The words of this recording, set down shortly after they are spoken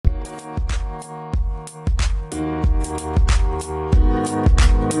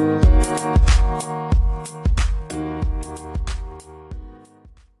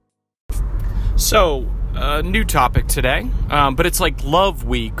So, new topic today, but it's like love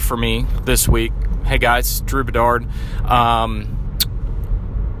week for me this week. Hey guys, Drew Bedard.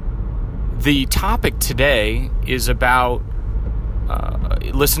 The topic today is about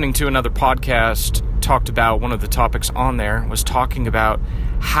listening to another podcast talked about. One of the topics on there was talking about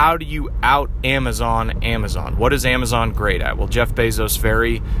how do you out Amazon Amazon? What is Amazon great at? Well, Jeff Bezos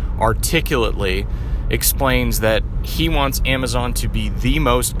very articulately explains that he wants Amazon to be the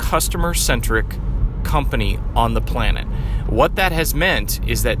most customer-centric company on the planet. What that has meant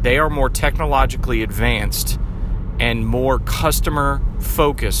is that they are more technologically advanced and more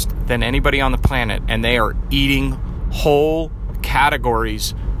customer-focused than anybody on the planet, and they are eating whole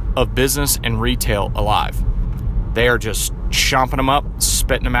categories of business and retail alive. They are just chomping them up,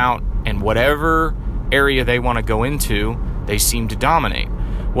 spitting them out, and whatever area they want to go into, they seem to dominate.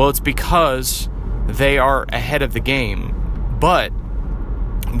 Well, it's because they are ahead of the game. But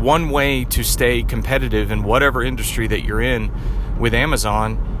one way to stay competitive in whatever industry that you're in with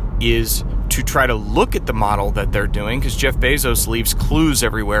Amazon is to try to look at the model that they're doing, because Jeff Bezos leaves clues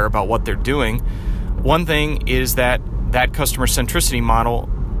everywhere about what they're doing. One thing is that customer centricity model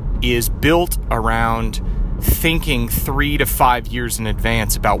is built around thinking 3 to 5 years in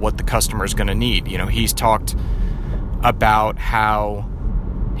advance about what the customer is going to need. You know, he's talked about how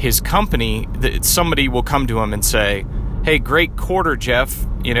his company, somebody will come to him and say, "Hey, great quarter, Jeff.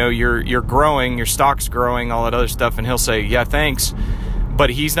 You know, you're growing, your stock's growing, all that other stuff." And he'll say, "Yeah, thanks." But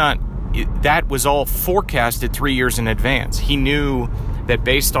he's not, that was all forecasted 3 years in advance. He knew that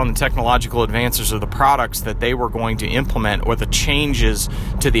based on the technological advances of the products that they were going to implement, or the changes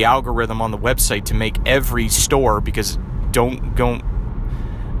to the algorithm on the website to make every store, because don't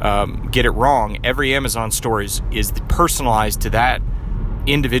get it wrong, every Amazon store is personalized to that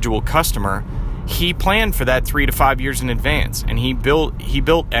individual customer. He planned for that 3 to 5 years in advance, and he built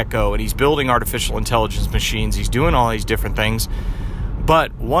Echo, and he's building artificial intelligence machines. He's doing all these different things.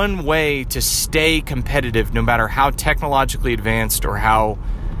 But one way to stay competitive, no matter how technologically advanced or how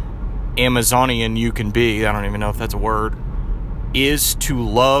Amazonian you can be, I don't even know if that's a word, is to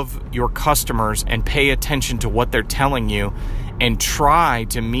love your customers and pay attention to what they're telling you and try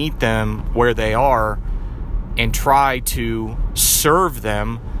to meet them where they are and try to serve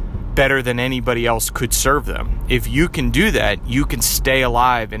them better than anybody else could serve them. If you can do that, you can stay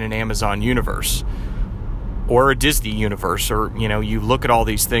alive in an Amazon universe or a Disney universe, or, you know, you look at all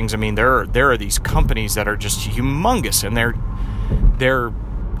these things. I mean, there are these companies that are just humongous, and they're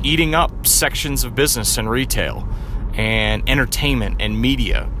eating up sections of business and retail and entertainment and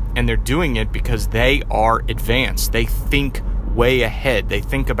media, and they're doing it because they are advanced. They think way ahead. They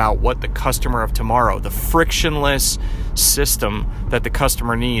think about what the customer of tomorrow, the frictionless system that the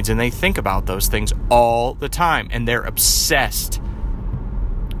customer needs, and they think about those things all the time, and they're obsessed.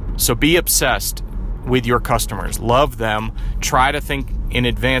 So be obsessed with your customers. Love them. Try to think in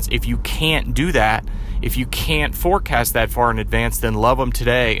advance. If you can't do that, if you can't forecast that far in advance, then love them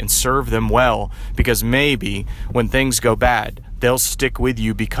today and serve them well, because maybe when things go bad, they'll stick with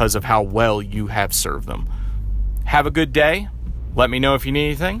you because of how well you have served them. Have a good day. Let me know if you need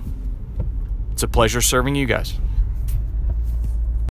anything. It's a pleasure serving you guys.